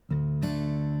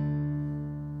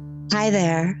Hi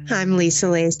there, I'm Lisa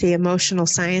Lacy, emotional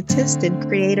scientist and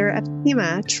creator of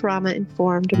TIMA,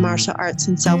 Trauma-Informed Martial Arts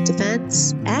and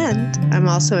Self-Defense, and I'm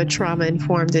also a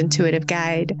trauma-informed intuitive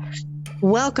guide.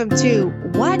 Welcome to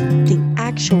What the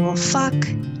Actual Fuck?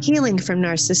 Healing from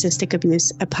Narcissistic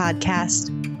Abuse, a podcast.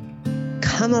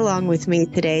 Come along with me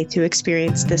today to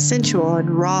experience the sensual and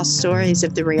raw stories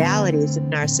of the realities of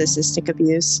narcissistic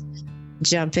abuse.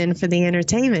 Jump in for the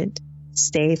entertainment,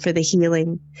 stay for the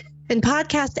healing. In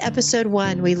podcast episode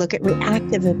 1, we look at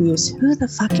reactive abuse. Who the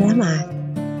fuck am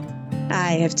I?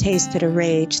 I have tasted a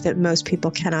rage that most people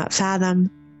cannot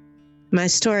fathom. My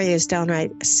story is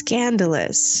downright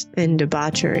scandalous in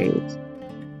debauchery.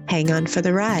 Hang on for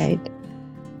the ride.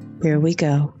 Here we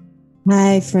go.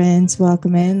 Hi, friends.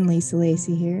 Welcome in. Lisa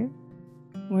Lacy here.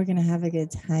 We're going to have a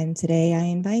good time today. I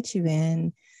invite you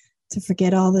in to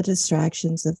forget all the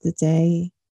distractions of the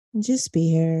day and just be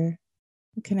here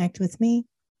and connect with me.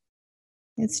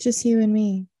 It's just you and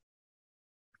me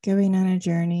going on a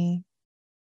journey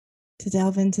to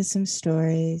delve into some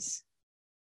stories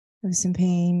of some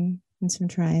pain and some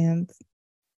triumph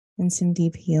and some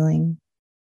deep healing.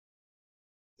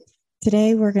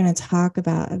 Today, we're going to talk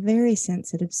about a very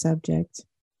sensitive subject,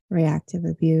 reactive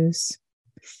abuse.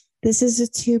 This is a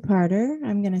two-parter.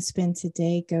 I'm going to spend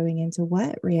today going into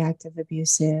what reactive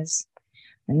abuse is.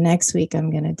 And next week,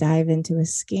 I'm going to dive into a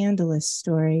scandalous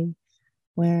story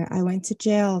where I went to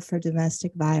jail for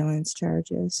domestic violence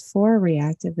charges for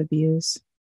reactive abuse.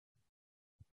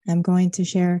 I'm going to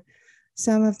share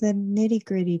some of the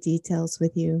nitty-gritty details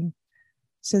with you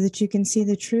so that you can see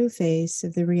the true face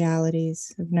of the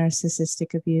realities of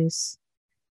narcissistic abuse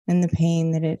and the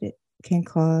pain that it can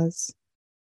cause.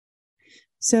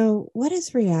 So, what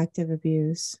is reactive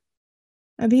abuse?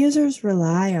 Abusers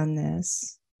rely on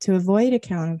this to avoid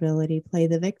accountability, play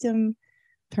the victim,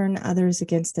 turn others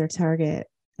against their target,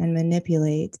 and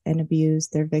manipulate and abuse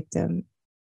their victim.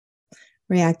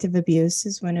 Reactive abuse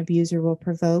is when an abuser will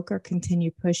provoke or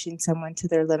continue pushing someone to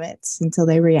their limits until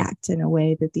they react in a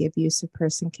way that the abusive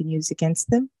person can use against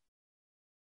them.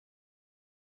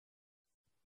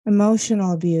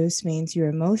 Emotional abuse means your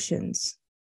emotions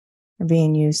are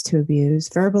being used to abuse.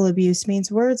 Verbal abuse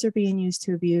means words are being used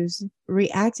to abuse.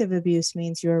 Reactive abuse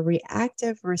means your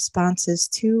reactive responses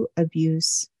to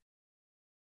abuse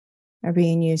are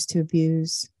being used to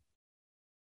abuse.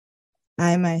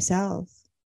 I myself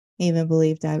even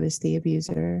believed I was the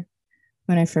abuser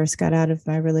when I first got out of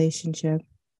my relationship.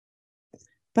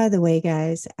 By the way,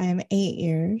 guys, I am 8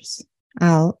 years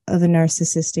out of a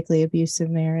narcissistically abusive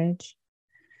marriage.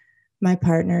 My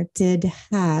partner did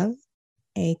have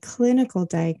a clinical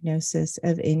diagnosis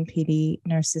of NPD,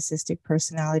 narcissistic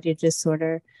personality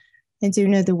disorder. I do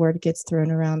know the word gets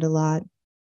thrown around a lot,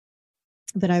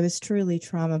 but I was truly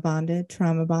trauma bonded.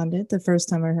 The first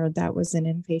time I heard that was in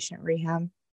inpatient rehab.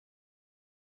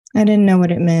 I didn't know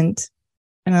what it meant.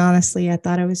 And honestly, I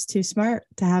thought I was too smart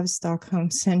to have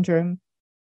Stockholm syndrome.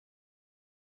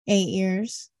 8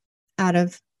 years out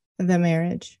of the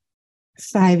marriage,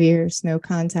 5 years, no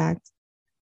contact.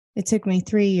 It took me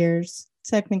 3 years,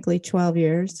 technically 12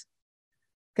 years,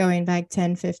 going back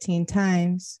 10, 15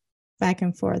 times, back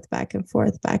and forth.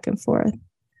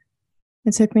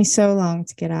 It took me so long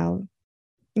to get out.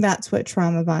 That's what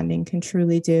trauma bonding can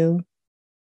truly do.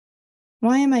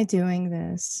 Why am I doing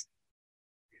this?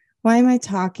 Why am I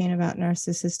talking about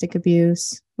narcissistic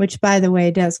abuse, which, by the way,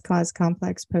 does cause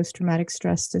complex post-traumatic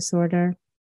stress disorder?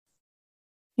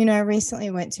 You know, I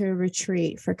recently went to a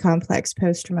retreat for complex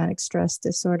post-traumatic stress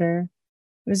disorder.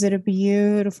 It was at a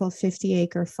beautiful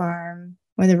 50-acre farm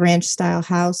with a ranch-style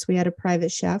house. We had a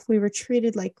private chef. We were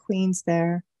treated like queens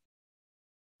there.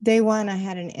 Day one, I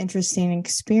had an interesting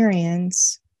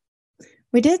experience.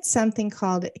 We did something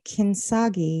called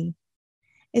kintsugi.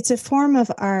 It's a form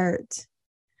of art,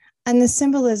 and the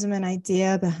symbolism and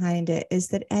idea behind it is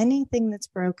that anything that's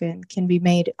broken can be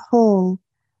made whole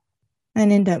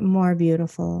and end up more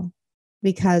beautiful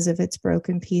because of its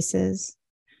broken pieces.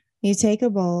 You take a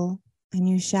bowl and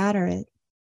you shatter it.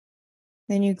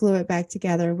 Then you glue it back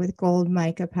together with gold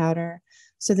mica powder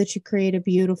so that you create a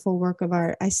beautiful work of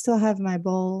art. I still have my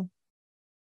bowl,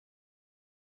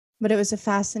 but it was a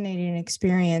fascinating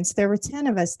experience. There were 10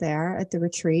 of us there at the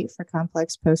retreat for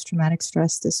complex post-traumatic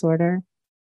stress disorder.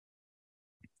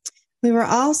 We were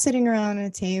all sitting around a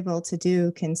table to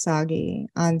do kintsugi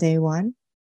on day one.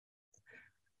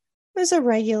 It was a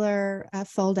regular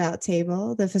fold-out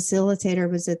table. The facilitator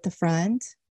was at the front,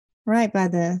 right by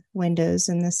the windows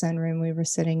in the sunroom we were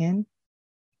sitting in.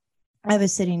 I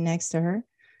was sitting next to her,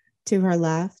 to her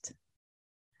left.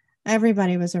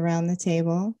 Everybody was around the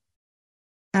table.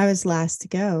 I was last to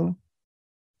go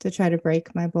to try to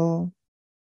break my bowl.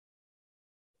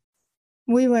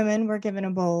 We women were given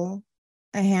a bowl,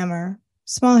 a hammer,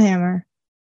 small hammer,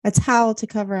 a towel to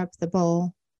cover up the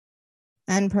bowl,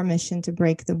 and permission to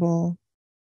break the bowl.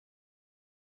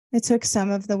 It took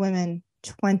some of the women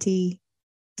 20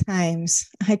 times.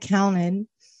 I counted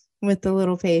with the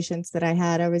little patience that I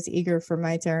had. I was eager for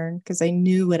my turn because I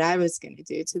knew what I was going to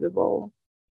do to the bowl.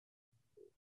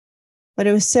 But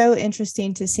it was so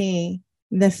interesting to see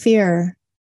the fear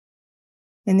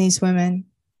in these women.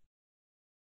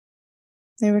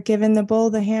 They were given the bowl,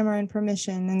 the hammer, and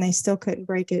permission, and they still couldn't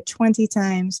break it 20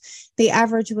 times. The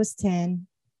average was 10.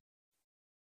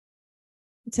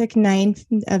 It took 9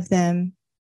 of them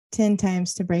 10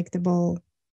 times to break the bowl.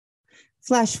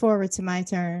 Flash forward to my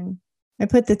turn. I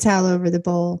put the towel over the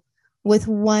bowl. With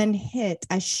one hit,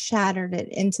 I shattered it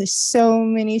into so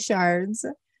many shards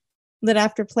that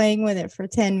after playing with it for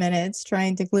 10 minutes,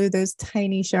 trying to glue those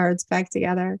tiny shards back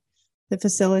together, the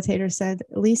facilitator said,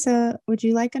 "Lisa, would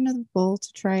you like another bowl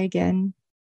to try again?"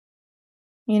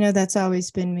 You know, that's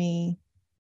always been me.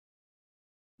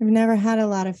 I've never had a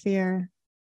lot of fear.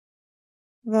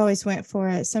 I've always went for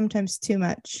it, sometimes too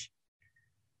much.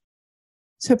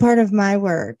 So part of my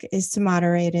work is to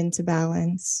moderate into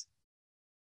balance.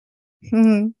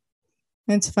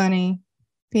 It's funny.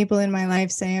 People in my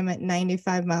life say I'm at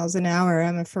 95 miles an hour.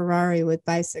 I'm a Ferrari with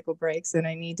bicycle brakes and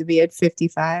I need to be at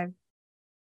 55.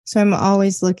 So I'm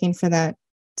always looking for that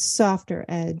softer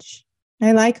edge.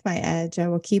 I like my edge. I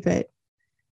will keep it.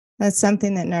 That's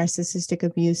something that narcissistic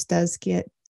abuse does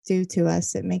do to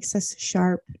us. It makes us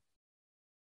sharp.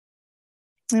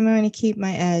 I'm going to keep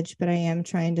my edge, but I am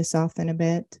trying to soften a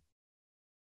bit.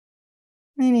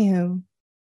 Anywho,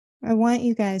 I want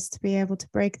you guys to be able to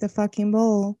break the fucking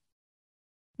bowl.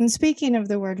 And speaking of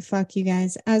the word fuck, you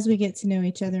guys, as we get to know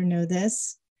each other, know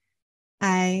this.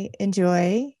 I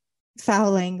enjoy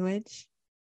foul language.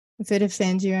 If it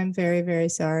offends you, I'm very, very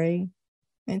sorry.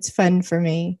 It's fun for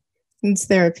me. It's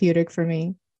therapeutic for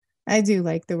me. I do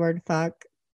like the word fuck.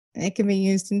 It can be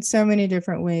used in so many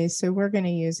different ways, so we're going to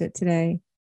use it today.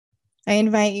 I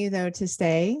invite you, though, to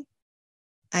stay.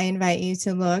 I invite you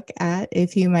to look at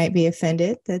if you might be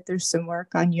offended, that there's some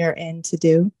work on your end to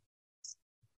do.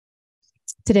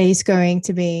 Today's going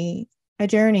to be a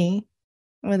journey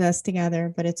with us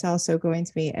together, but it's also going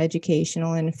to be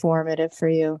educational and informative for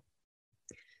you.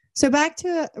 So back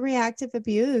to reactive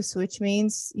abuse, which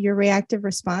means your reactive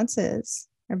responses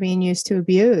are being used to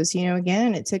abuse. You know,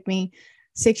 again, it took me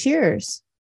 6 years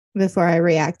before I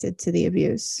reacted to the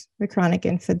abuse, the chronic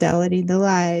infidelity, the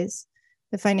lies,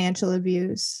 the financial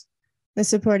abuse, the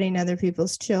supporting other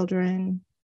people's children,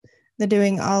 the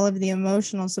doing all of the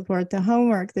emotional support, the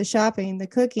homework, the shopping, the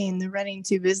cooking, the running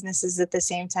 2 businesses at the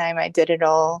same time. I did it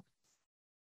all.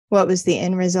 What was the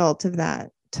end result of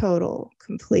that? Total,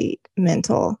 complete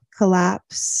mental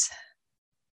collapse.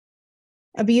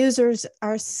 Abusers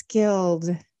are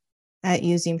skilled at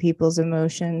using people's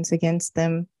emotions against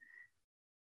them.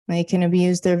 They can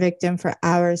abuse their victim for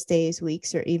hours, days,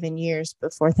 weeks, or even years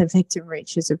before the victim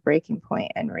reaches a breaking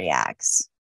point and reacts.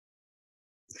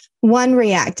 One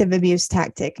reactive abuse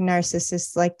tactic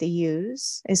narcissists like to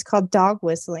use is called dog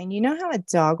whistling. You know how a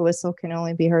dog whistle can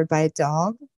only be heard by a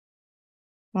dog?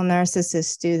 Well,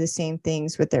 narcissists do the same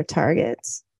things with their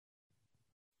targets.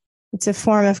 It's a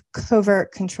form of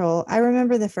covert control. I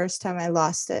remember the first time I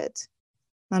lost it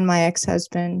on my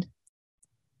ex-husband.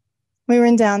 We were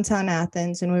in downtown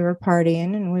Athens and we were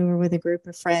partying and we were with a group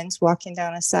of friends walking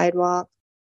down a sidewalk.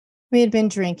 We had been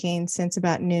drinking since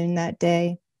about noon that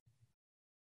day.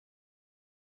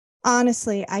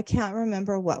 Honestly, I can't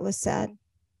remember what was said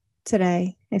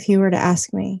today if you were to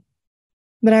ask me.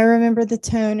 But I remember the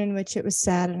tone in which it was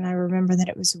said, and I remember that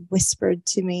it was whispered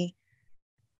to me,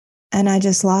 and I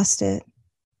just lost it.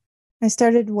 I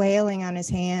started wailing on his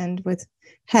hand with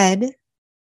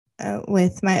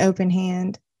my open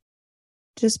hand,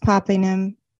 just popping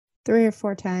him 3 or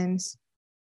 4 times.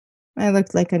 I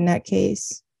looked like a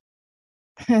nutcase.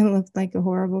 I looked like a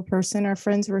horrible person. Our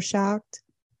friends were shocked.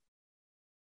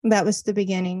 That was the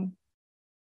beginning.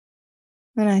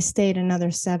 And I stayed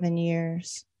another 7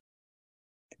 years.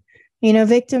 You know,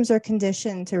 victims are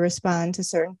conditioned to respond to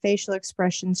certain facial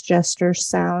expressions, gestures,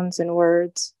 sounds, and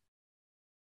words.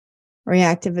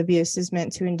 Reactive abuse is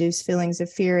meant to induce feelings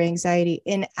of fear, anxiety,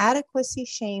 inadequacy,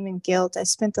 shame, and guilt. I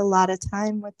spent a lot of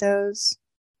time with those.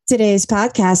 Today's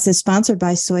podcast is sponsored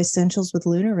by Soy Essentials with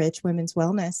Lunar Rich Women's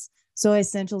Wellness. Soy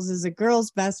Essentials is a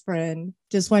girl's best friend.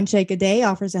 Just 1 shake a day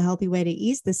offers a healthy way to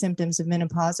ease the symptoms of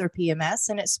menopause or PMS,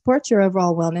 and it supports your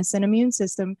overall wellness and immune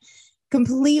system.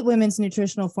 Complete women's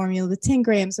nutritional formula with 10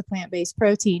 grams of plant-based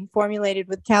protein formulated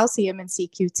with calcium and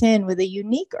CQ10 with a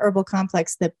unique herbal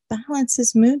complex that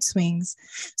balances mood swings.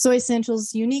 Soy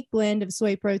Essentials' unique blend of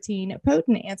soy protein,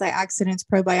 potent antioxidants,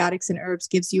 probiotics, and herbs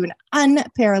gives you an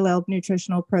unparalleled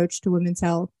nutritional approach to women's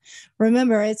health.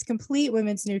 Remember, it's complete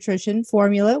women's nutrition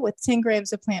formula with 10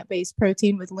 grams of plant-based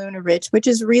protein with Luna Rich, which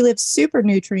is Reliv's super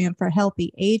nutrient for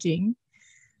healthy aging.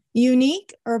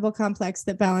 Unique herbal complex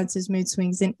that balances mood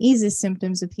swings and eases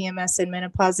symptoms of PMS and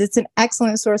menopause. It's an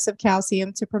excellent source of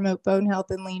calcium to promote bone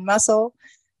health and lean muscle.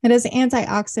 It has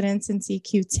antioxidants and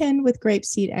CQ10 with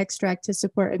grapeseed extract to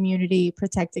support immunity,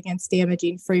 protect against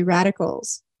damaging free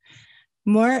radicals.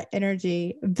 More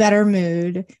energy, better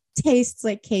mood, tastes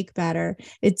like cake batter.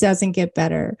 It doesn't get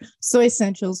better. Soy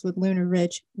Essentials with Luna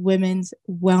Rich Women's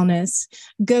Wellness.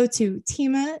 Go to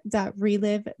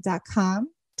tima.relive.com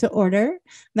to order.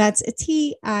 That's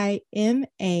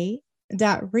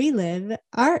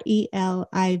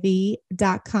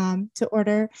tima.relive.com to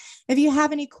order. If you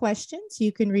have any questions,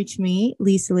 you can reach me,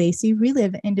 Lisa Lacy,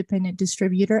 Relive Independent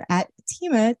Distributor at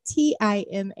Tima,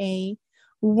 TIMA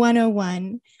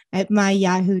 101 at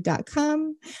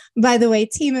myyahoo.com. By the way,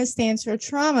 TIMA stands for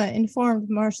Trauma Informed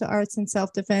Martial Arts and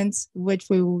Self-Defense, which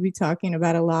we will be talking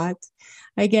about a lot.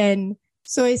 Again,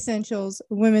 Soy Essentials,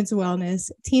 Women's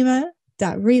Wellness,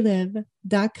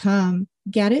 tima.relive.com.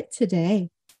 Get it today.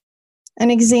 An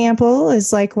example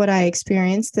is like what I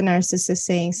experienced, the narcissist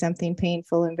saying something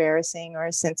painful, embarrassing, or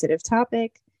a sensitive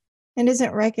topic and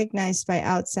isn't recognized by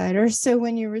outsiders. So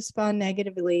when you respond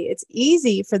negatively, it's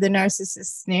easy for the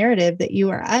narcissist's narrative that you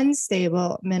are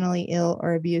unstable, mentally ill,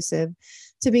 or abusive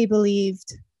to be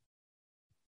believed.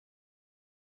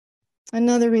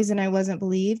 Another reason I wasn't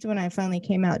believed when I finally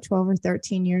came out 12 or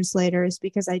 13 years later is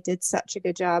because I did such a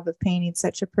good job of painting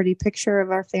such a pretty picture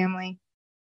of our family.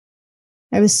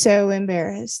 I was so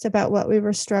embarrassed about what we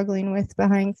were struggling with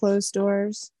behind closed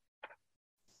doors.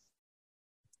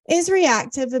 Is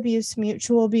reactive abuse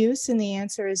mutual abuse? And the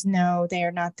answer is no, they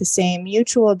are not the same.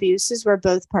 Mutual abuse is where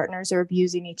both partners are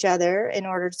abusing each other in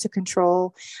order to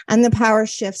control, and the power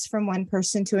shifts from one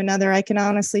person to another. I can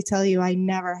honestly tell you I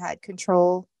never had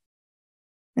control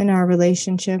in our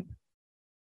relationship.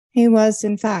 He was,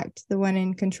 in fact, the one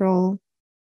in control.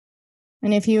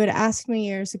 And if you had asked me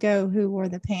years ago who wore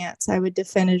the pants, I would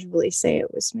definitively say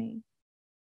it was me.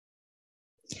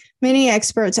 Many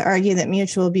experts argue that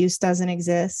mutual abuse doesn't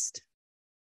exist.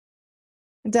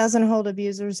 It doesn't hold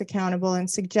abusers accountable and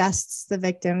suggests the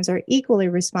victims are equally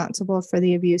responsible for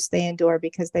the abuse they endure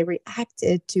because they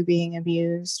reacted to being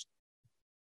abused.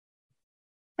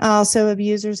 Also,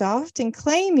 abusers often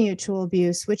claim mutual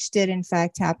abuse, which did in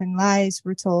fact happen. Lies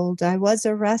were told. I was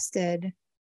arrested.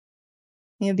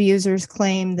 The abusers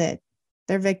claim that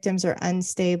their victims are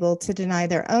unstable to deny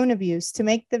their own abuse, to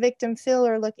make the victim feel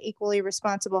or look equally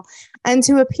responsible, and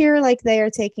to appear like they are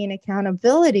taking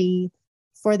accountability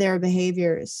for their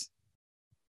behaviors.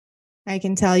 I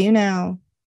can tell you now,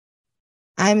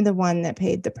 I'm the one that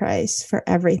paid the price for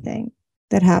everything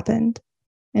that happened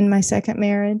in my second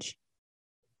marriage.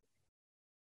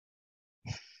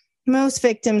 Most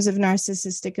victims of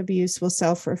narcissistic abuse will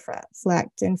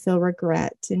self-reflect and feel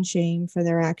regret and shame for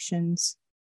their actions.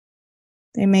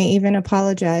 They may even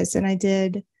apologize, and I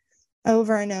did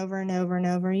over and over and over and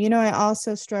over. You know, I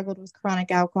also struggled with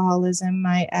chronic alcoholism.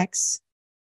 My ex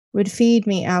would feed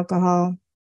me alcohol.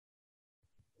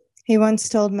 He once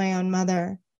told my own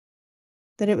mother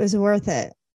that it was worth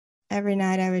it. Every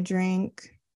night I would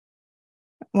drink.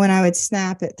 When I would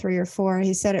snap at 3 or 4,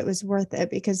 he said it was worth it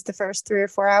because the first 3 or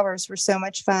 4 hours were so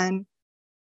much fun.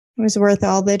 It was worth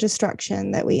all the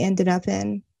destruction that we ended up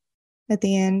in at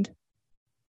the end.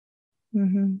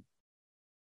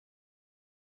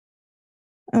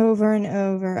 Over and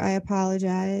over, I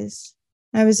apologized.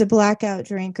 I was a blackout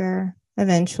drinker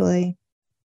eventually.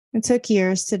 It took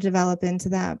years to develop into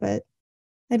that, but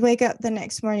I'd wake up the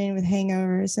next morning with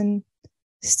hangovers, and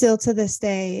still to this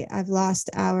day, I've lost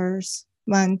hours,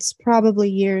 months, probably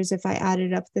years if I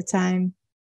added up the time.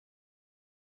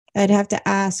 I'd have to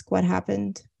ask what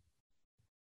happened,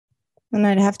 and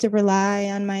I'd have to rely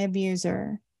on my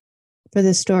abuser for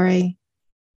the story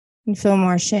and feel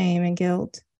more shame and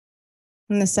guilt.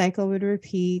 And the cycle would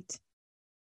repeat.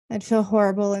 I'd feel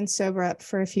horrible and sober up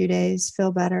for a few days,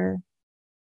 feel better,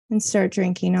 and start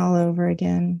drinking all over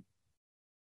again.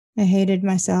 I hated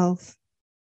myself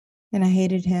and I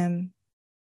hated him,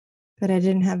 but I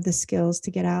didn't have the skills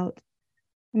to get out.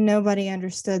 Nobody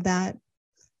understood that.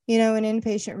 You know, in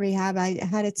inpatient rehab, I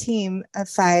had a team of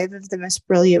 5 of the most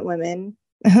brilliant women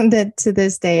that to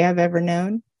this day I've ever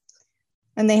known.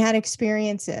 And they had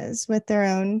experiences with their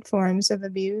own forms of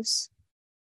abuse.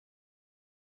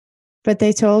 But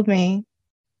they told me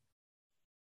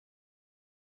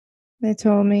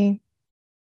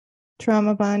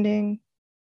trauma bonding,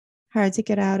 hard to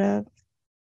get out of.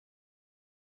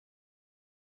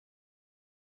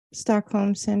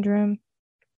 Stockholm syndrome.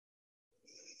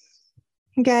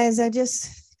 Guys, I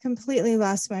just completely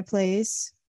lost my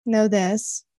place. Know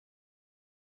this.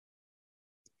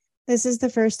 This is the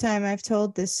first time I've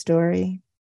told this story.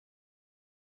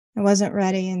 I wasn't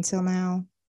ready until now.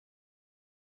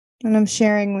 And I'm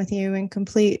sharing with you in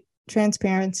complete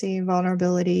transparency,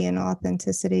 vulnerability, and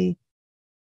authenticity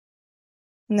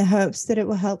in the hopes that it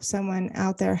will help someone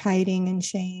out there hiding in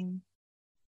shame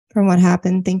from what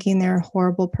happened, thinking they're a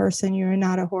horrible person. You are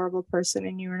not a horrible person,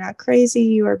 and you are not crazy.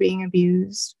 You are being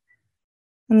abused.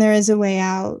 And there is a way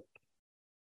out,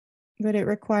 but it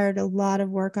required a lot of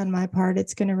work on my part.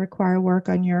 It's going to require work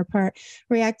on your part.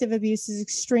 Reactive abuse is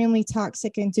extremely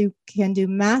toxic and can do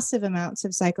massive amounts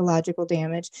of psychological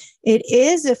damage. It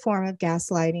is a form of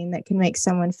gaslighting that can make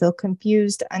someone feel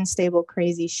confused, unstable,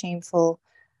 crazy, shameful,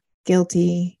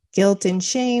 guilty. Guilt and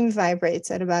shame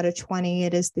vibrates at about a 20.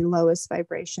 It is the lowest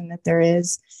vibration that there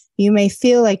is. You may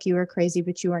feel like you are crazy,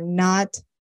 but you are not.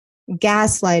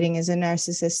 Gaslighting is a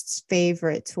narcissist's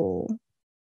favorite tool.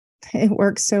 It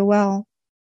works so well.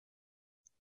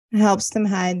 It helps them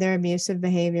hide their abusive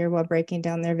behavior while breaking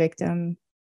down their victim.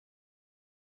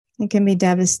 It can be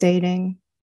devastating.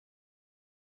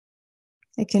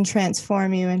 It can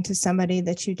transform you into somebody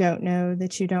that you don't know,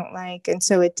 that you don't like. And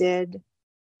so it did.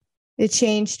 It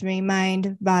changed me,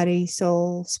 mind, body,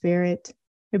 soul, spirit.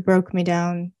 It broke me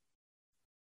down.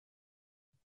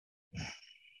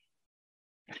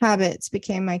 Habits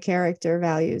became my character,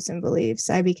 values, and beliefs.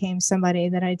 I became somebody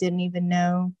that I didn't even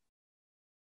know.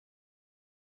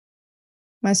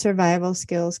 My survival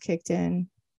skills kicked in.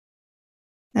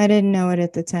 I didn't know it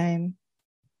at the time,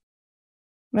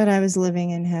 but I was living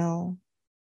in hell,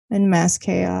 in mass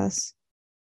chaos.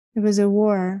 It was a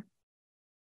war.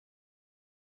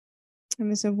 It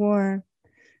was a war.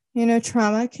 You know,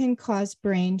 trauma can cause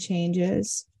brain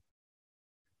changes.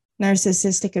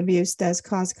 Narcissistic abuse does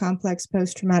cause complex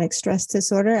post-traumatic stress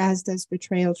disorder, as does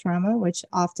betrayal trauma, which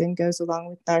often goes along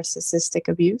with narcissistic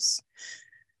abuse.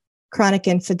 Chronic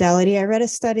infidelity. I read a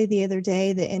study the other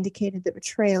day that indicated that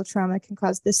betrayal trauma can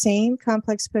cause the same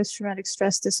complex post-traumatic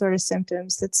stress disorder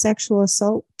symptoms that sexual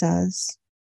assault does.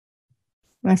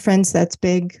 My friends, that's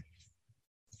big.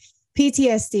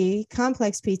 PTSD,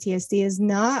 complex PTSD, is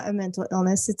not a mental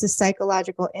illness. It's a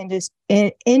psychological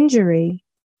injury.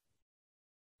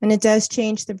 And it does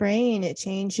change the brain. It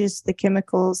changes the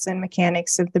chemicals and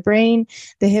mechanics of the brain.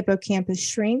 The hippocampus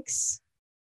shrinks.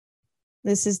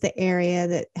 This is the area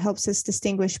that helps us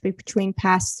distinguish between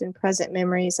past and present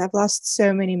memories. I've lost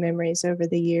so many memories over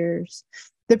the years.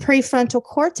 The prefrontal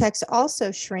cortex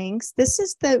also shrinks. This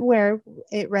is where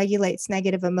it regulates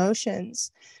negative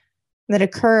emotions that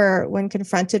occur when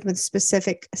confronted with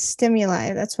specific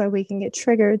stimuli. That's why we can get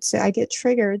triggered. So I get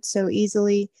triggered so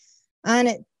easily, and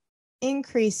it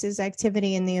increases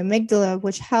activity in the amygdala,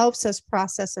 which helps us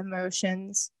process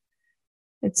emotions.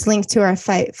 It's linked to our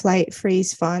fight, flight,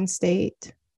 freeze, fawn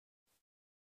state.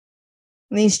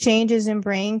 And these changes in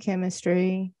brain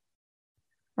chemistry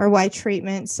are why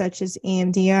treatments such as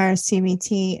EMDR,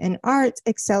 CBT, and ART,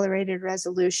 accelerated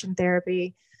resolution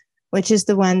therapy, which is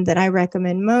the one that I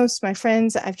recommend most. My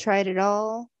friends, I've tried it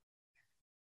all.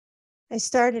 I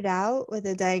started out with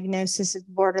a diagnosis of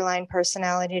borderline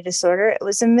personality disorder. It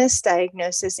was a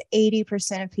misdiagnosis.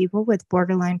 80% of people with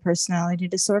borderline personality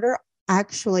disorder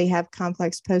actually have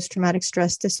complex post-traumatic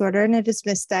stress disorder, and it is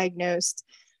misdiagnosed.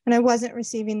 And I wasn't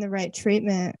receiving the right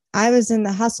treatment. I was in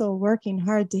the hustle, working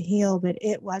hard to heal, but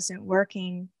it wasn't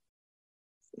working.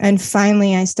 And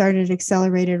finally, I started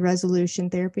accelerated resolution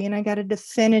therapy, and I got a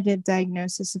definitive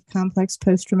diagnosis of complex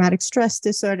post-traumatic stress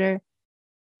disorder.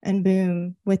 And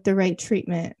boom, with the right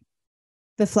treatment,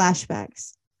 the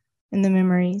flashbacks and the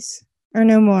memories are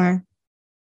no more.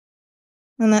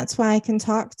 And that's why I can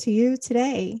talk to you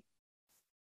today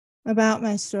about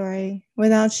my story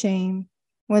without shame,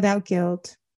 without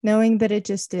guilt, knowing that it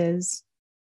just is.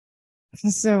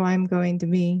 So I'm going to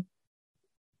be.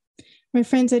 My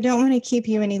friends, I don't want to keep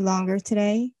you any longer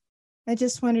today. I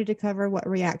just wanted to cover what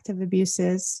reactive abuse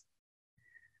is.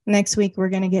 Next week, we're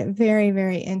going to get very,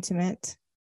 very intimate.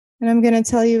 And I'm going to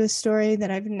tell you a story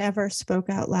that I've never spoke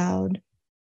out loud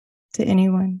to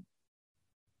anyone.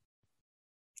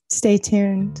 Stay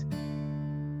tuned.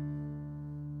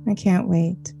 I can't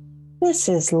wait. This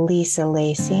is Lisa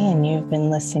Lacy, and you've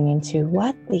been listening to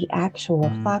What the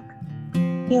Actual Fuck?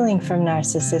 Healing from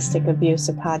Narcissistic Abuse,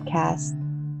 a podcast.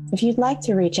 If you'd like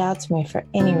to reach out to me for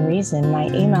any reason, my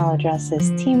email address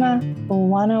is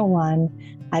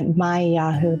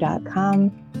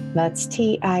tima101@myyahoo.com. That's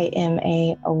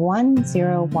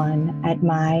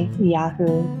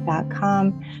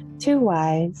TIMA101@myyahoo.com. 2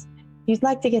 Y's. If you'd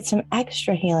like to get some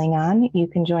extra healing on, you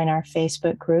can join our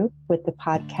Facebook group with the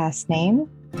podcast name.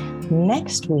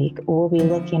 Next week, we'll be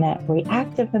looking at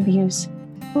reactive abuse.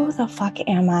 Who the fuck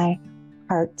am I?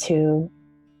 Part 2.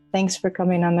 Thanks for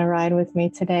coming on the ride with me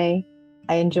today.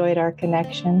 I enjoyed our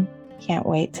connection. Can't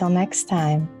wait till next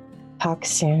time. Talk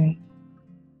soon.